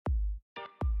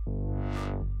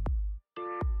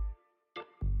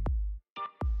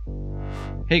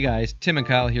Hey guys, Tim and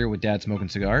Kyle here with Dad Smoking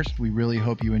Cigars. We really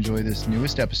hope you enjoy this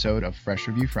newest episode of Fresh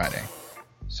Review Friday.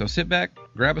 So sit back,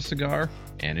 grab a cigar,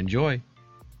 and enjoy.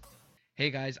 Hey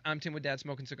guys, I'm Tim with Dad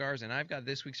Smoking Cigars, and I've got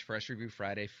this week's Fresh Review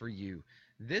Friday for you.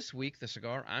 This week, the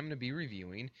cigar I'm going to be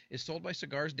reviewing is sold by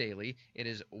Cigars Daily. It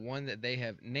is one that they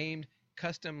have named,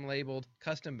 custom labeled,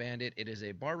 custom banded. It is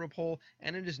a barber pole,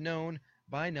 and it is known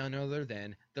by none other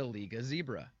than the Liga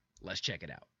Zebra. Let's check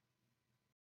it out.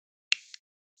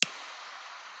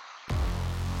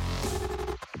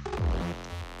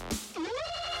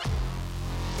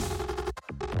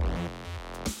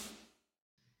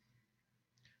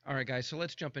 All right, guys, so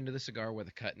let's jump into the cigar with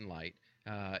a cut and light.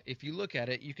 If you look at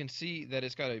it, you can see that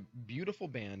it's got a beautiful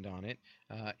band on it,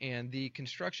 and the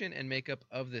construction and makeup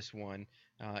of this one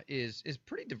is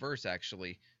pretty diverse,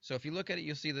 actually. So if you look at it,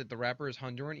 you'll see that the wrapper is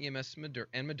Honduran, EMS,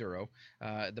 and Maduro.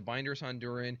 The binder is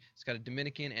Honduran. It's got a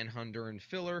Dominican and Honduran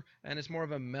filler, and it's more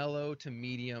of a mellow to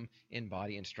medium in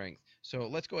body and strength. So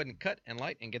let's go ahead and cut and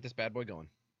light and get this bad boy going.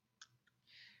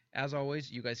 As always,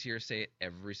 you guys hear us say it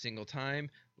every single time.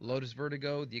 Lotus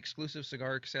Vertigo, the exclusive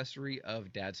cigar accessory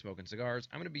of Dad Smoking Cigars.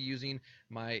 I'm going to be using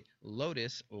my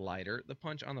Lotus lighter, the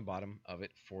punch on the bottom of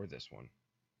it for this one.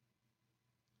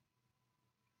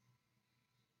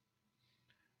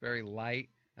 Very light,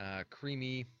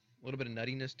 creamy, a little bit of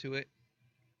nuttiness to it.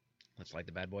 Let's light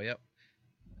the bad boy up.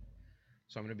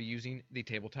 So I'm going to be using the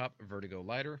Tabletop Vertigo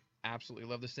lighter. Absolutely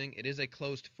love this thing. It is a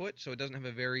closed foot, so it doesn't have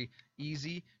a very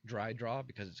easy dry draw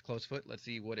because it's closed foot. Let's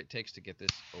see what it takes to get this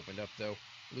opened up, though.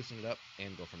 Loosen it up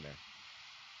and go from there.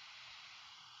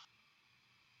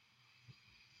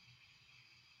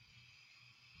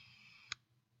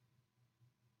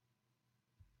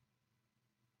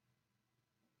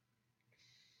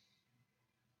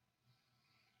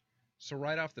 So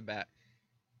right off the bat,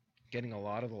 getting a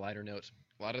lot of the lighter notes,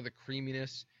 a lot of the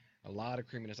creaminess, a lot of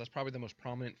creaminess. That's probably the most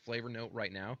prominent flavor note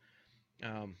right now.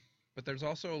 But there's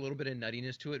also a little bit of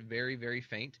nuttiness to it, very, very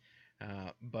faint.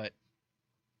 But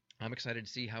I'm excited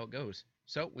to see how it goes.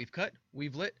 So we've cut,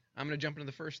 we've lit. I'm going to jump into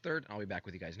the first third. I'll be back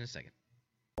with you guys in a second.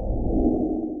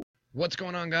 What's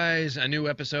going on, guys? A new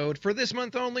episode for this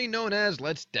month only known as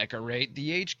Let's Decorate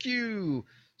the HQ.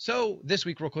 So this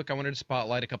week, real quick, I wanted to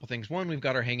spotlight a couple things. One, we've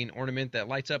got our hanging ornament that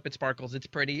lights up, it sparkles, it's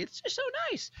pretty, it's just so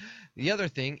nice. The other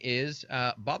thing is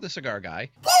Bob the Cigar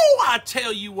Guy. Oh, I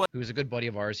tell you what. Who's a good buddy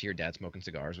of ours here, Dad Smoking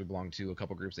Cigars. We belong to a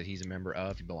couple groups that he's a member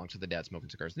of. He belongs to the Dad Smoking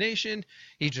Cigars Nation.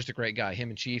 He's just a great guy. Him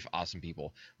and Chief, awesome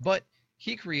people. But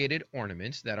he created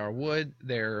ornaments that are wood.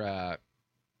 They're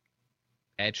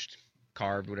etched,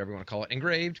 carved, whatever you want to call it,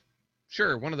 engraved.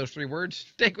 Sure, one of those three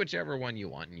words. Take whichever one you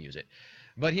want and use it.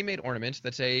 But he made ornaments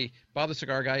that say, Bob the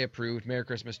Cigar Guy approved, Merry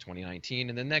Christmas 2019.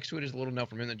 And then next to it is a little note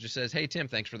from him that just says, hey, Tim,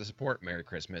 thanks for the support, Merry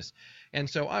Christmas. And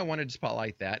so I wanted to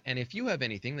spotlight that. And if you have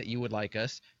anything that you would like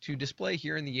us to display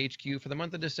here in the HQ for the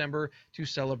month of December to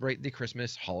celebrate the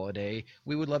Christmas holiday,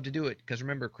 we would love to do it. Because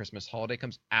remember, Christmas holiday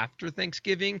comes after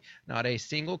Thanksgiving. Not a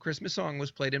single Christmas song was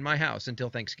played in my house until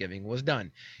Thanksgiving was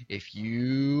done. If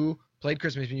you played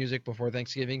Christmas music before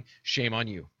Thanksgiving, shame on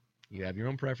you. You have your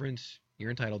own preference. You're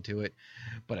entitled to it,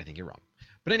 but I think you're wrong.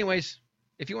 But anyways,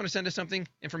 if you want to send us something,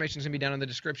 information's going to be down in the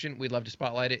description. We'd love to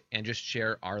spotlight it and just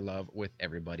share our love with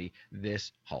everybody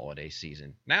this holiday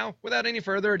season. Now, without any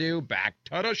further ado, back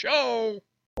to the show!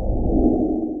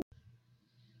 All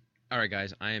right,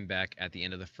 guys, I am back at the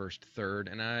end of the first third,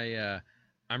 and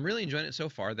I'm really enjoying it so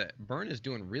far. That burn is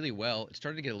doing really well. It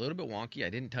started to get a little bit wonky.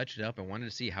 I didn't touch it up. I wanted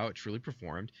to see how it truly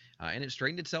performed, and it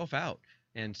straightened itself out.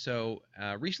 And so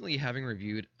recently, having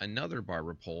reviewed another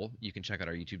barber pole, you can check out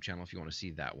our YouTube channel if you want to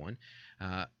see that one.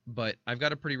 But I've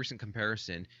got a pretty recent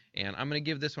comparison, and I'm going to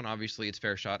give this one, obviously, its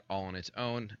fair shot all on its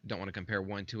own. Don't want to compare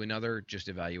one to another, just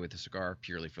evaluate the cigar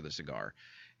purely for the cigar.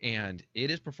 And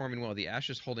it is performing well. The ash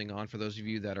is holding on. For those of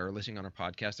you that are listening on our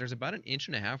podcast, there's about 1.5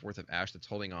 inches worth of ash that's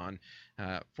holding on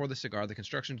for the cigar. The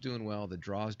construction's doing well. The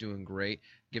draw's doing great.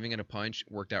 Giving it a punch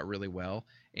worked out really well.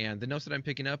 And the notes that I'm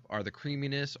picking up are the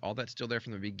creaminess, all that's still there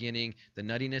from the beginning. The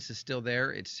nuttiness is still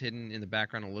there. It's hidden in the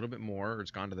background a little bit more, or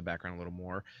it's gone to the background a little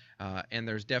more. And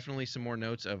there's definitely some more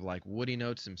notes of like woody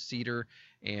notes, some cedar,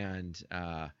 and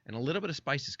a little bit of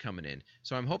spices coming in.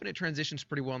 So I'm hoping it transitions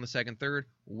pretty well in the second third.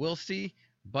 We'll see.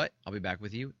 But I'll be back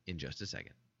with you in just a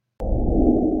second.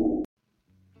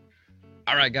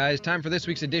 All right, guys, time for this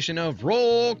week's edition of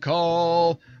Roll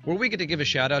Call, where we get to give a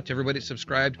shout out to everybody that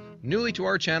subscribed newly to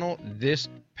our channel this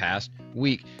past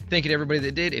week. Thank you to everybody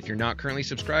that did. If you're not currently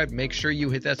subscribed, make sure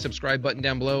you hit that subscribe button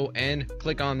down below and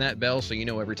click on that bell so you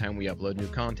know every time we upload new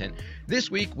content. This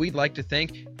week, we'd like to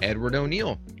thank Edward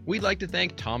O'Neill. We'd like to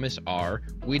thank Thomas R.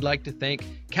 We'd like to thank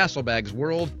Castlebags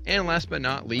World. And last but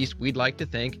not least, we'd like to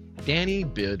thank Danny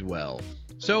Bidwell.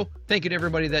 So, thank you to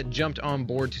everybody that jumped on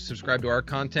board to subscribe to our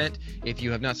content. If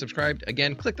you have not subscribed,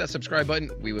 again, click that subscribe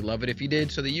button. We would love it if you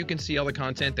did so that you can see all the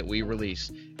content that we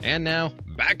release. And now,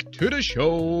 back to the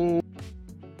show.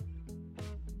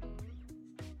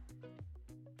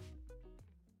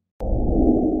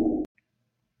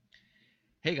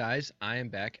 Hey guys, I am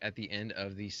back at the end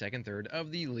of the second third of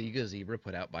the Liga Zebra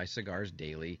put out by Cigars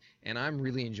Daily, and I'm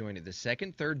really enjoying it. The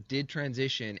second third did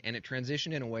transition, and it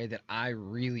transitioned in a way that I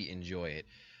really enjoy it.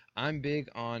 I'm big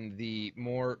on the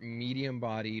more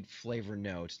medium-bodied flavor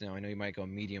notes. Now, I know you might go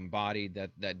medium-bodied,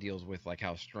 that deals with like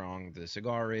how strong the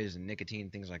cigar is and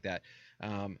nicotine, things like that.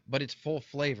 But it's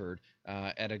full-flavored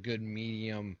at a good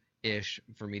medium-ish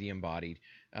for medium-bodied.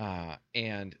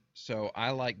 And so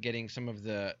I like getting some of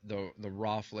the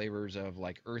raw flavors of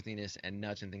like earthiness and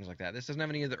nuts and things like that. This doesn't have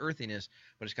any of the earthiness,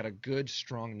 but it's got a good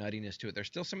strong nuttiness to it. There's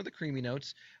still some of the creamy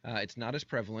notes. It's not as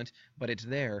prevalent, but it's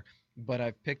there. But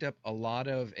I've picked up a lot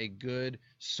of a good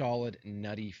solid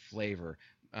nutty flavor.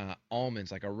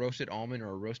 Almonds, like a roasted almond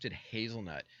or a roasted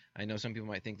hazelnut. I know some people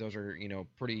might think those are,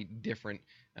 pretty different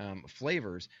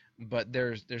flavors, but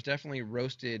there's definitely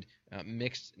roasted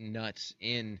mixed nuts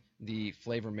in the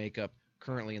flavor makeup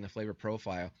currently in the flavor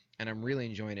profile, and I'm really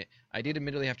enjoying it. I did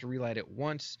admittedly have to relight it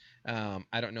once.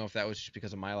 I don't know if that was just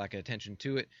because of my lack of attention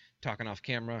to it, talking off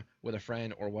camera with a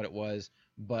friend, or what it was,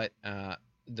 but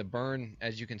the burn,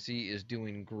 as you can see, is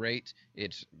doing great.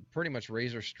 It's pretty much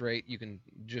razor straight. You can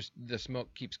just, the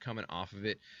smoke keeps coming off of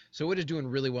it. So it is doing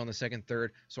really well in the second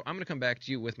third. So I'm going to come back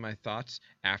to you with my thoughts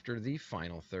after the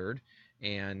final third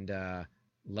and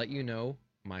let you know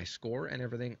my score and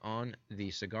everything on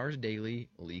the Cigars Daily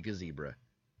Liga Zebra.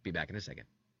 Be back in a second.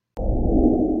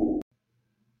 All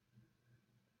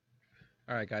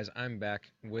right, guys, I'm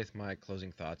back with my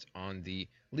closing thoughts on the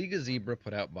Liga Zebra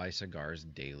put out by Cigars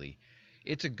Daily.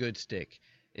 It's a good stick.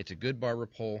 It's a good barber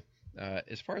pole.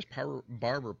 As far as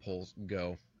barber poles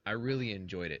go, I really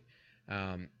enjoyed it.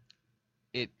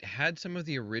 It had some of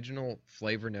the original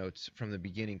flavor notes from the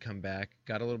beginning come back,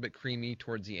 got a little bit creamy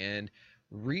towards the end.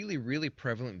 Really, really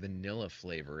prevalent vanilla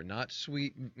flavor. Not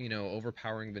sweet,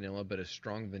 overpowering vanilla, but a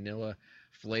strong vanilla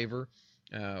flavor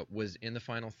was in the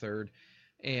final third.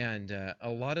 And a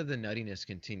lot of the nuttiness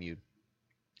continued.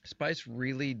 Spice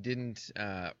really didn't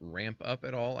ramp up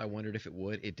at all. I wondered if it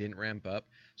would. It didn't ramp up.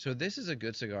 So this is a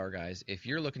good cigar, guys. If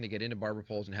you're looking to get into barber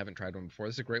poles and haven't tried one before,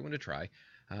 this is a great one to try.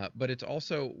 But it's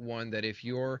also one that if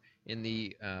you're in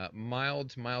the mild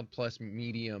to mild plus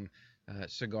medium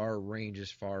cigar range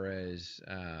as far as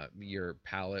your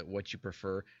palate, what you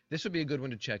prefer, this would be a good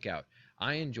one to check out.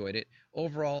 I enjoyed it.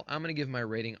 Overall, I'm going to give my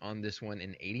rating on this one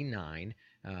an 89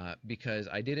 because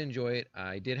I did enjoy it.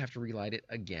 I did have to relight it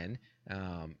again.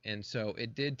 And so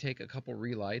it did take a couple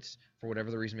relights for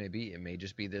whatever the reason may be. It may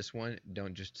just be this one.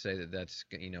 Don't just say that that's,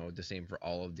 the same for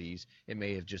all of these. It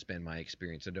may have just been my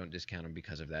experience, so don't discount them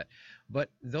because of that. But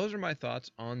those are my thoughts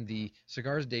on the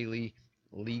Cigars Daily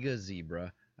Liga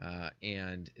Zebra.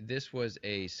 And this was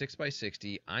a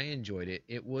 6x60. I enjoyed it.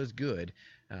 It was good.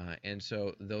 And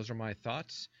so those are my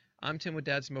thoughts. I'm Tim with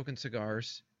Dad Smoking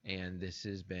Cigars, and this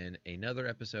has been another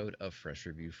episode of Fresh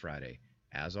Review Friday.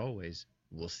 As always,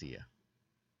 we'll see ya.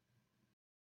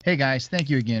 Hey guys, thank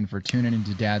you again for tuning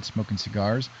into Dad Smoking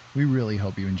Cigars. We really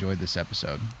hope you enjoyed this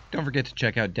episode. Don't forget to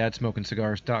check out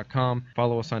dadsmokingcigars.com.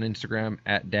 Follow us on Instagram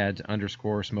at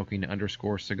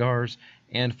dads_smoking_cigars,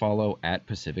 and follow at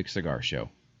Pacific Cigar Show.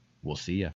 We'll see ya.